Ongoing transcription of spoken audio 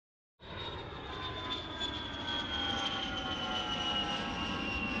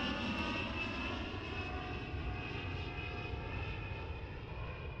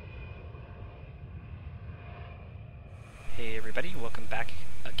everybody, welcome back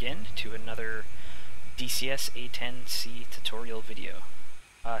again to another DCS A-10C tutorial video.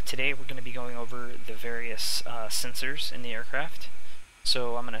 Today we're going to be going over the various sensors in the aircraft.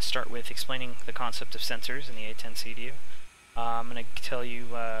 So I'm going to start with explaining the concept of sensors in the A-10C to you. I'm going to tell you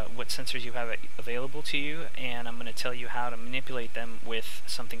what sensors you have available to you, and I'm going to tell you how to manipulate them with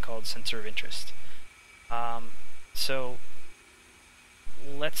something called sensor of interest. So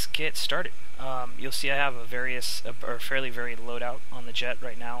let's get started. You'll see I have a fairly varied loadout on the jet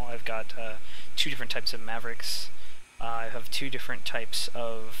right now. I've got two different types of Mavericks. I have two different types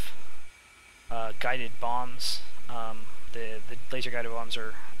of guided bombs. The laser guided bombs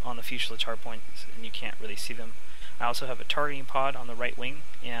are on the fuselage hardpoints and you can't really see them. I also have a targeting pod on the right wing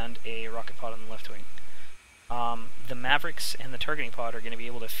and a rocket pod on the left wing. The Mavericks and the targeting pod are going to be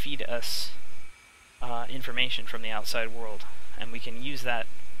able to feed us information from the outside world, and we can use that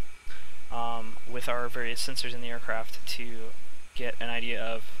with our various sensors in the aircraft to get an idea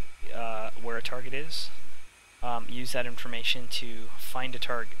of where a target is, use that information to find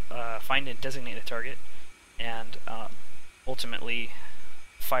and designate a target, and ultimately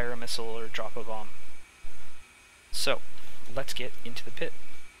fire a missile or drop a bomb. So let's get into the pit.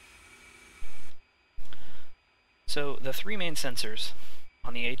 So the three main sensors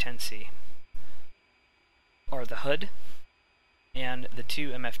on the A-10C are the HUD and the two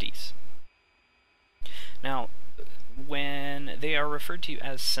MFDs. Now, when they are referred to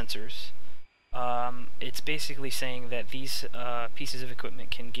as sensors, it's basically saying that these pieces of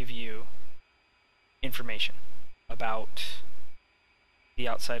equipment can give you information about the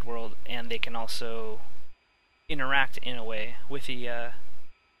outside world, and they can also interact in a way with the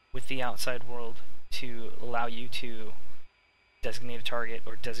outside world to allow you to designate a target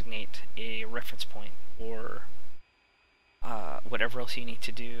or designate a reference point or whatever else you need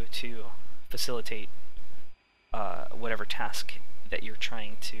to do to facilitate whatever task that you're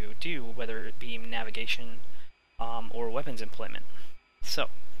trying to do, whether it be navigation or weapons employment. So,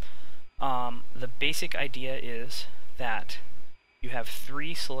 the basic idea is that you have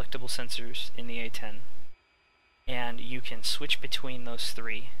three selectable sensors in the A-10, and you can switch between those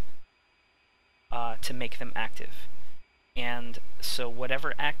three to make them active. And so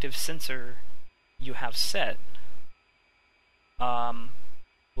whatever active sensor you have set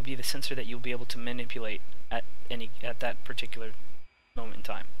will be the sensor that you'll be able to manipulate at that particular moment in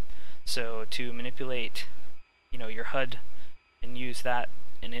time. So to manipulate, your HUD and use that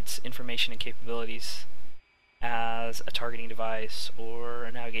and its information and capabilities as a targeting device or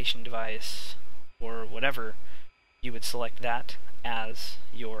a navigation device or whatever, you would select that as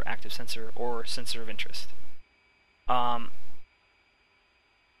your active sensor or sensor of interest. The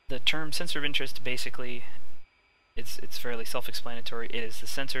term sensor of interest, basically, it's fairly self-explanatory. It is the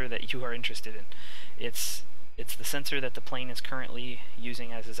sensor that you are interested in. It's the sensor that the plane is currently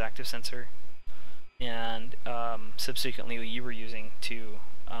using as its active sensor, and subsequently you were using to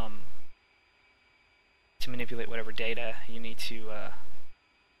manipulate whatever data you need to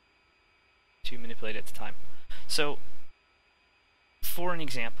manipulate at the time. So, for an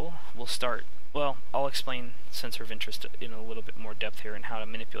example, I'll explain sensor of interest in a little bit more depth here and how to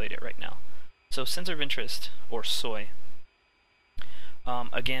manipulate it right now. So sensor of interest, or SOI,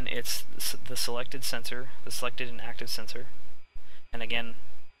 again, it's the selected sensor, the selected and active sensor, and again,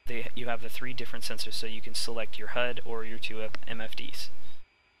 you have the three different sensors, so you can select your HUD or your two MFDs.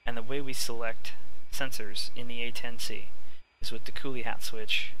 And the way we select sensors in the A-10C is with the coolie hat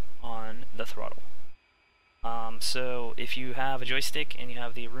switch on the throttle. So if you have a joystick and you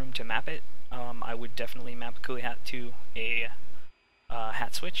have the room to map it, I would definitely map a coolie hat to a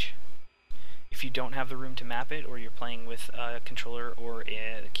hat switch. If you don't have the room to map it, or you're playing with a controller or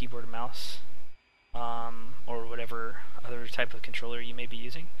a keyboard and mouse, or whatever other type of controller you may be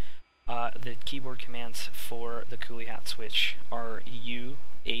using, the keyboard commands for the coolie hat switch are U,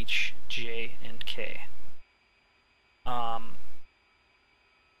 H, J, and K.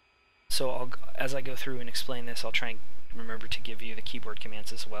 So as I go through and explain this, I'll try and remember to give you the keyboard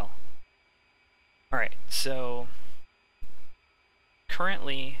commands as well. Alright, so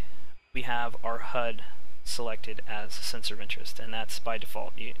currently we have our HUD selected as a sensor of interest, and that's by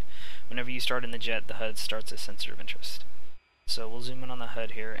default. Whenever you start in the jet, the HUD starts as sensor of interest. So we'll zoom in on the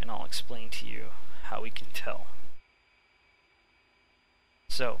HUD here, and I'll explain to you how we can tell.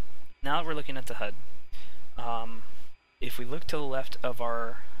 So, now that we're looking at the HUD, if we look to the left of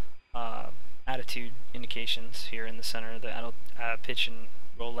our attitude indications here in the center, the pitch and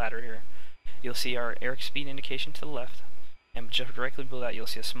roll ladder here, you'll see our airspeed indication to the left, and directly below that you'll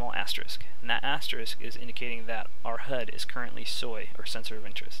see a small asterisk. And that asterisk is indicating that our HUD is currently SOI, or sensor of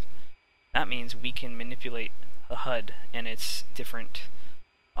interest. That means we can manipulate the HUD and its different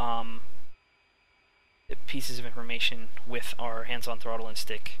pieces of information with our hands-on throttle and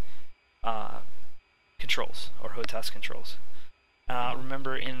stick controls, or HOTAS controls.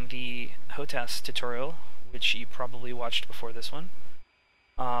 Remember in the HOTAS tutorial, which you probably watched before this one,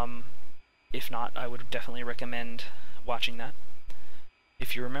 if not, I would definitely recommend watching that.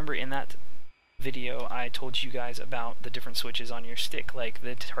 If you remember in that video, I told you guys about the different switches on your stick, like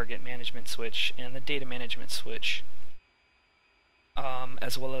the target management switch and the data management switch,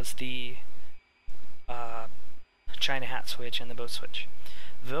 as well as the China hat switch and the boat switch.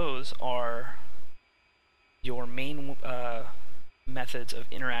 Those are your main methods of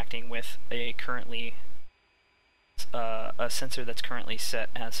interacting with a sensor that's currently set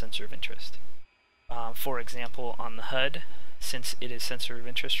as sensor of interest. For example, on the HUD, since it is sensor of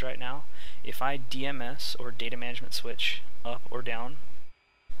interest right now, if I DMS, or data management switch, up or down,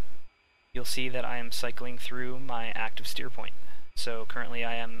 you'll see that I am cycling through my active steer point. So currently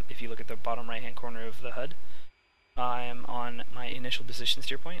I am, if you look at the bottom right hand corner of the HUD, I am on my initial position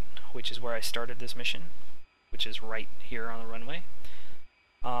steer point, which is where I started this mission, which is right here on the runway.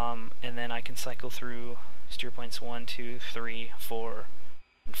 And then I can cycle through steer points 1, 2, 3, 4,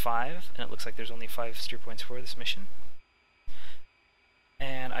 and 5, and it looks like there's only 5 steer points for this mission.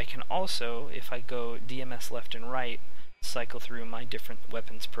 And I can also, if I go DMS left and right, cycle through my different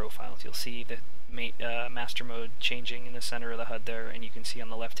weapons profiles. You'll see the master mode changing in the center of the HUD there, and you can see on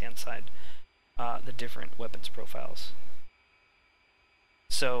the left hand side the different weapons profiles.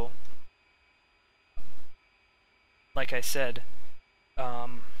 So, like I said,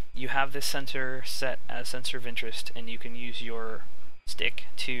 you have this sensor set as sensor of interest, and you can use your stick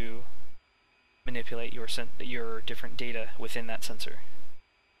to manipulate your different data within that sensor.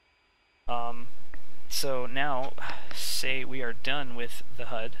 So now, say we are done with the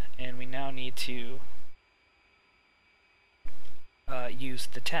HUD, and we now need to use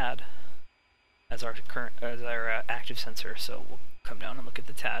the TAD as our active sensor. So we'll come down and look at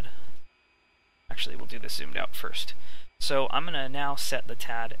the TAD. Actually, we'll do this zoomed out first. So I'm going to now set the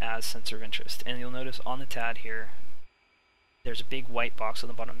TAD as sensor of interest, and you'll notice on the TAD here, there's a big white box on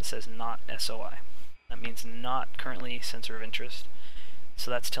the bottom that says not SOI. That means not currently sensor of interest.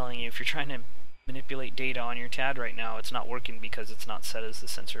 So that's telling you if you're trying to manipulate data on your TAD right now, it's not working because it's not set as the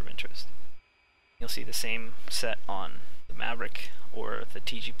sensor of interest. You'll see the same set on the Maverick or the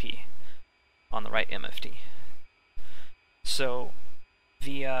TGP on the right MFD. So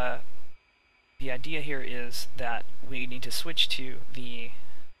the idea here is that we need to switch to the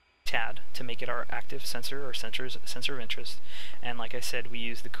TAD to make it our active sensor, or sensor of interest, and like I said, we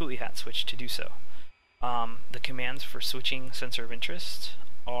use the coolie hat switch to do so. The commands for switching sensor of interest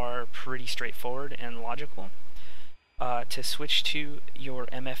are pretty straightforward and logical. To switch to your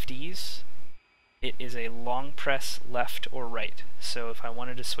MFDs, it is a long press left or right. So if I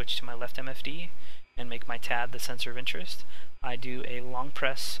wanted to switch to my left MFD and make my TAD the sensor of interest, I do a long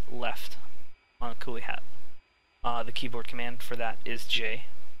press left on a coolie hat. The keyboard command for that is J.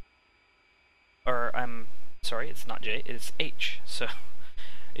 Or I'm sorry, it's not J, it's H. So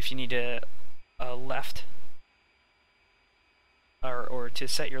if you need a left, or to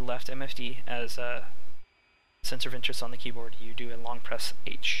set your left MFD as a sensor of interest on the keyboard, you do a long press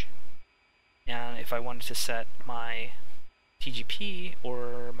H. And if I wanted to set my TGP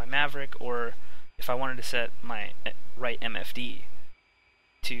or my Maverick, or if I wanted to set my right MFD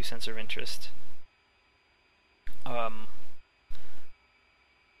to sensor of interest, I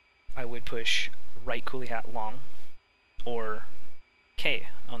would push right coolie hat long, or K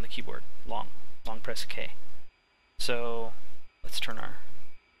on the keyboard, long press K. So let's turn our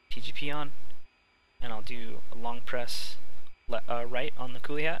TGP on, and I'll do a long press right on the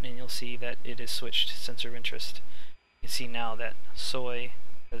coolie hat, and you'll see that it is switched to sensor of interest. You can see now that SOI,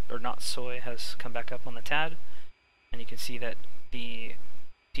 or not SOI, has come back up on the TAD, and you can see that the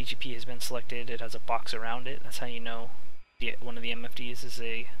TGP has been selected. It has a box around it. That's how you know one of the MFDs is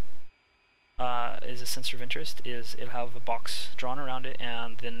a sensor of interest. It'll have a box drawn around it,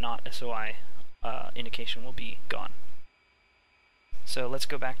 and the not SOI indication will be gone. So let's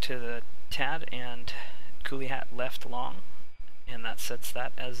go back to the TAD and coolie hat left long, and that sets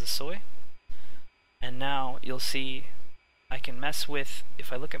that as a SOI. And now you'll see I can mess with,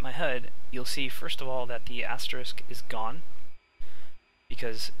 if I look at my HUD, you'll see first of all that the asterisk is gone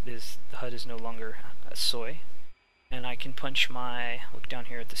because the HUD is no longer a SOI. And I can punch my, look down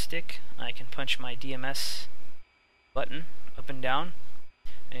here at the stick, I can punch my DMS button up and down,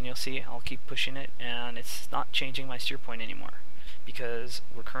 and you'll see I'll keep pushing it, and it's not changing my steer point anymore because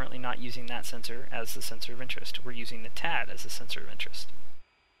we're currently not using that sensor as the sensor of interest. We're using the TAD as the sensor of interest.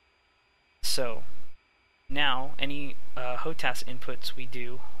 So now any HOTAS inputs we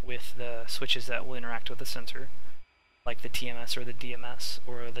do with the switches that will interact with the sensor, like the TMS or the DMS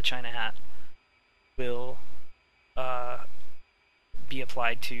or the China hat, will be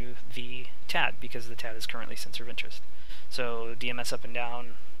applied to the TAD, because the TAD is currently sensor of interest. So DMS up and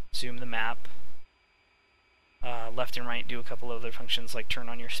down, zoom the map, left and right do a couple other functions like turn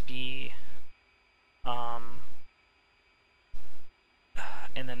on your SPI,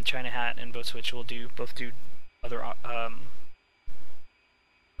 and then China hat and both switch will both do other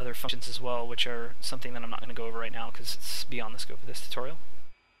other functions as well, which are something that I'm not going to go over right now because it's beyond the scope of this tutorial.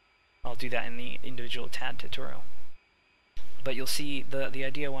 I'll do that in the individual TAD tutorial. But you'll see the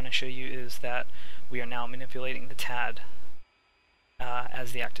idea I want to show you is that we are now manipulating the TAD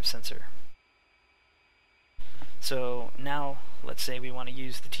as the active sensor. So now let's say we want to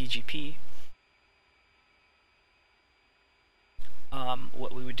use the TGP.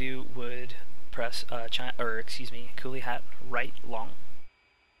 What we would do would press coolie hat right long,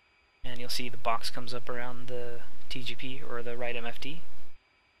 and you'll see the box comes up around the TGP or the right MFD,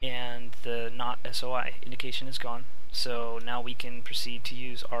 and the not SOI indication is gone. So now we can proceed to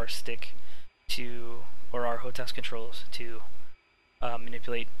use our stick or our HOTAS controls to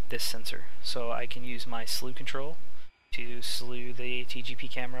manipulate this sensor. So I can use my slew control to slew the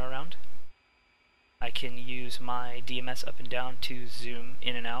TGP camera around. I can use my DMS up and down to zoom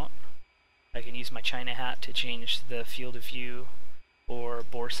in and out. I can use my China hat to change the field of view or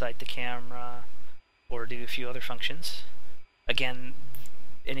bore sight the camera or do a few other functions. Again,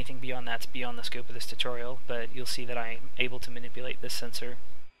 anything beyond that's beyond the scope of this tutorial, but you'll see that I'm able to manipulate this sensor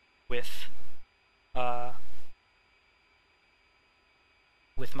with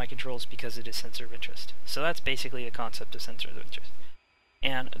my controls because it is sensor of interest. So that's basically the concept of sensor of interest.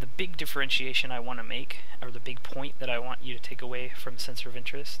 And the big differentiation I want to make, or the big point that I want you to take away from sensor of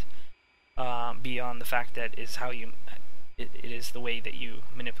interest, beyond the fact that it is the way that you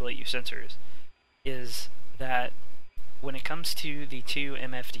manipulate your sensors, is that when it comes to the two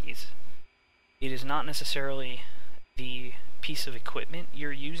MFDs, it is not necessarily the piece of equipment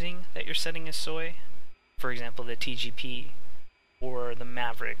you're using that you're setting as SOI, for example the TGP or the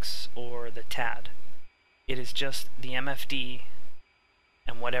Mavericks or the TAD. It is just the MFD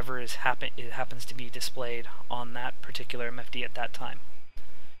and whatever it happens to be displayed on that particular MFD at that time.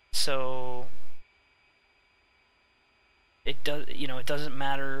 So it doesn't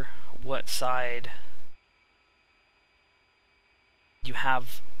matter what side you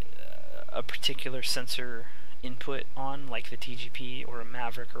have a particular sensor input on, like the TGP or a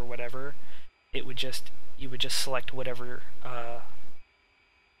Maverick or whatever. You would just select whatever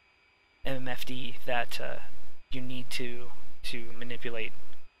MFD that you need to manipulate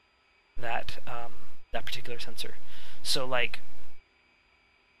that that particular sensor. So like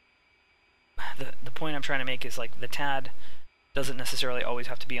the point I'm trying to make is like the TAD doesn't necessarily always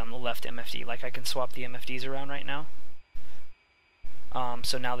have to be on the left MFD. Like I can swap the MFDs around right now.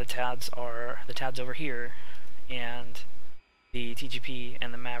 So now the TAD's over here, and the TGP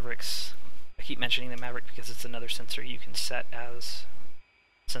and the Mavericks, I keep mentioning the Maverick because it's another sensor you can set as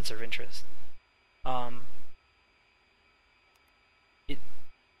sensor of interest.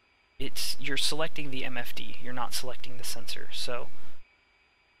 You're selecting the MFD, you're not selecting the sensor. So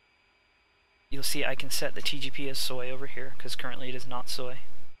you'll see I can set the TGP as SOI over here because currently it is not SOI.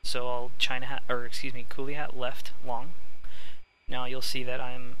 So I'll coolie hat left long. Now you'll see that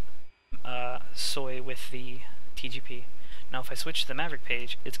I'm SOI with the TGP. Now if I switch to the Maverick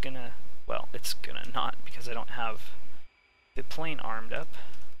page, it's gonna not, because I don't have the plane armed up.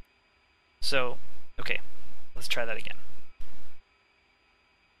 So, okay, let's try that again.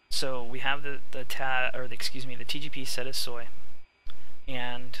 So we have the TGP set as SOI, we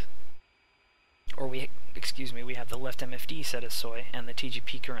have the left MFD set as SOI and the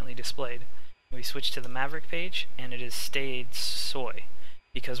TGP currently displayed. We switch to the Maverick page and it has stayed SOI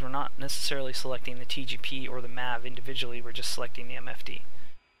because we're not necessarily selecting the TGP or the MAV individually, we're just selecting the MFD.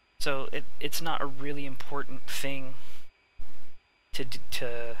 So it's not a really important thing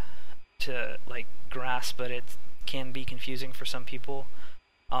to like grasp, but it can be confusing for some people.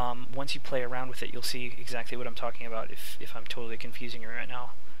 Once you play around with it, you'll see exactly what I'm talking about if I'm totally confusing you right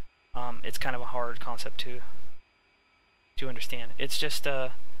now. It's kind of a hard concept to understand. It's just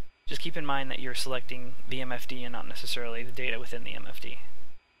keep in mind that you're selecting the MFD and not necessarily the data within the MFD.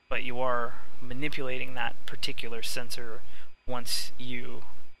 But you are manipulating that particular sensor once you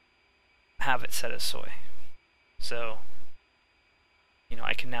have it set as SOI. So,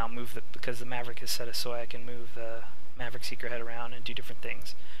 I can now move because the Maverick is set as SOI, I can move the Maverick seeker head around and do different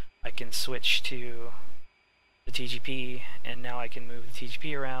things. I can switch to the TGP, and now I can move the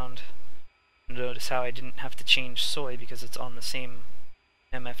TGP around. Notice how I didn't have to change SOI because it's on the same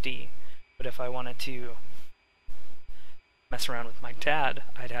MFD. But if I wanted to mess around with my TAD,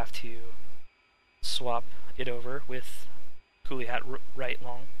 I'd have to swap it over with coolie hat right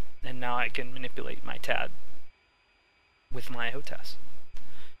long, and now I can manipulate my TAD with my HOTAS.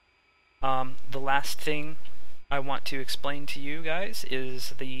 The last thing I want to explain to you guys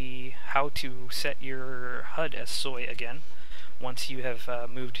is how to set your HUD as SOI again once you have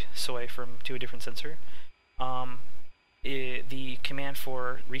moved SOI to a different sensor. The command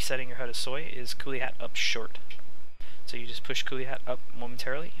for resetting your HUD as SOI is coolie hat up short. So you just push coolie hat up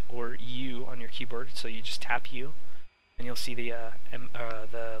momentarily, or U on your keyboard, so you just tap U, and you'll see the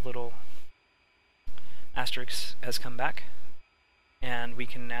little asterisk has come back, and we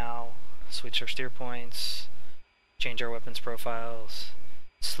can now switch our steer points, change our weapons profiles,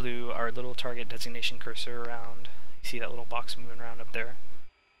 slew our little target designation cursor around. You see that little box moving around up there,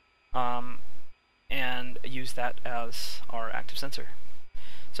 and use that as our active sensor.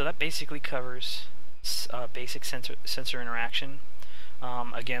 So that basically covers basic sensor interaction.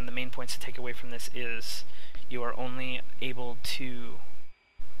 Again, the main points to take away from this is you are only able to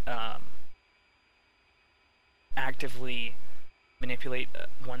actively manipulate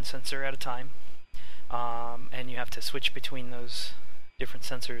one sensor at a time, and you have to switch between those different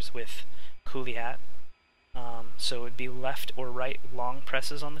sensors with coolie hat. So it would be left or right long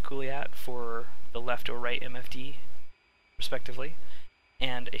presses on the coolie hat for the left or right MFD respectively,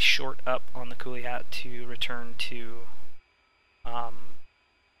 and a short up on the coolie hat to return to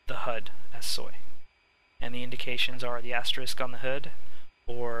the HUD as SOI. And the indications are the asterisk on the HUD,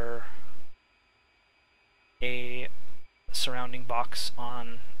 or a surrounding box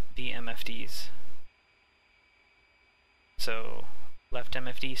on the MFDs. So left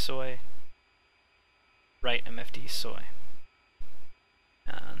MFD SOI, right MFD SOI.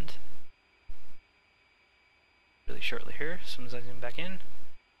 And really shortly here, as soon as I zoom back in,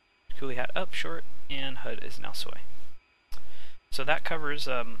 coolie hat up short, and HUD is now SOI. So that covers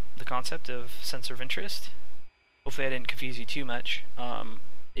the concept of sensor of interest. Hopefully I didn't confuse you too much.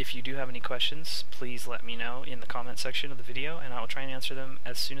 If you do have any questions, please let me know in the comment section of the video, and I will try and answer them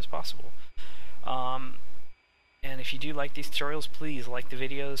as soon as possible. And if you do like these tutorials, please like the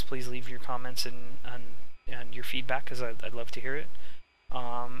videos, please leave your comments and your feedback, because I'd love to hear it.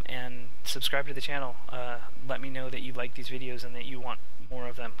 And subscribe to the channel. Let me know that you like these videos and that you want more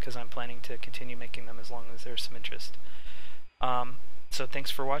of them, because I'm planning to continue making them as long as there's some interest. So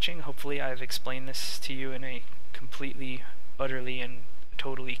thanks for watching. Hopefully I've explained this to you in a completely, utterly, and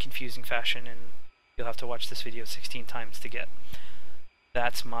totally confusing fashion, and you'll have to watch this video 16 times to get.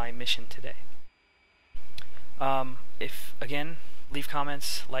 That's my mission today. Again, leave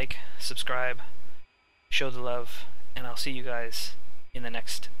comments, like, subscribe, show the love, and I'll see you guys in the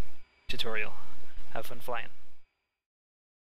next tutorial. Have fun flying.